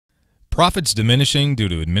Profits diminishing due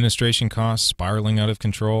to administration costs spiraling out of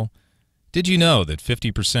control? Did you know that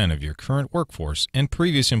 50% of your current workforce and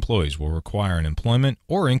previous employees will require an employment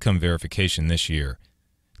or income verification this year?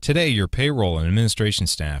 Today, your payroll and administration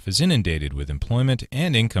staff is inundated with employment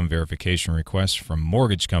and income verification requests from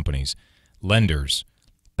mortgage companies, lenders,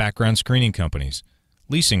 background screening companies,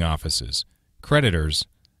 leasing offices, creditors,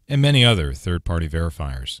 and many other third-party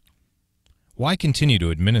verifiers. Why continue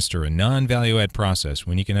to administer a non-value-add process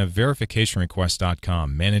when you can have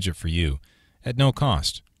verificationrequest.com manage it for you at no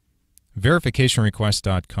cost?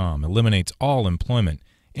 Verificationrequest.com eliminates all employment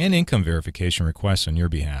and income verification requests on your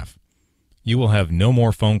behalf. You will have no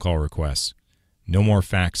more phone call requests, no more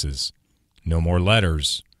faxes, no more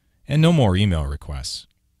letters, and no more email requests.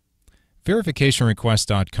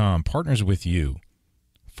 Verificationrequest.com partners with you.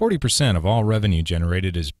 40% of all revenue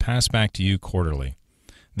generated is passed back to you quarterly.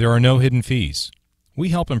 There are no hidden fees. We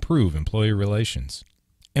help improve employee relations,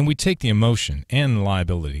 and we take the emotion and the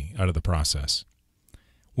liability out of the process.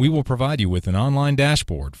 We will provide you with an online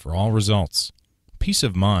dashboard for all results, peace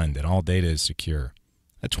of mind that all data is secure,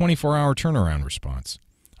 a 24-hour turnaround response,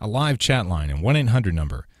 a live chat line and 1-800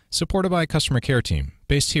 number supported by a customer care team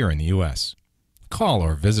based here in the U.S. Call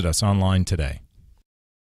or visit us online today.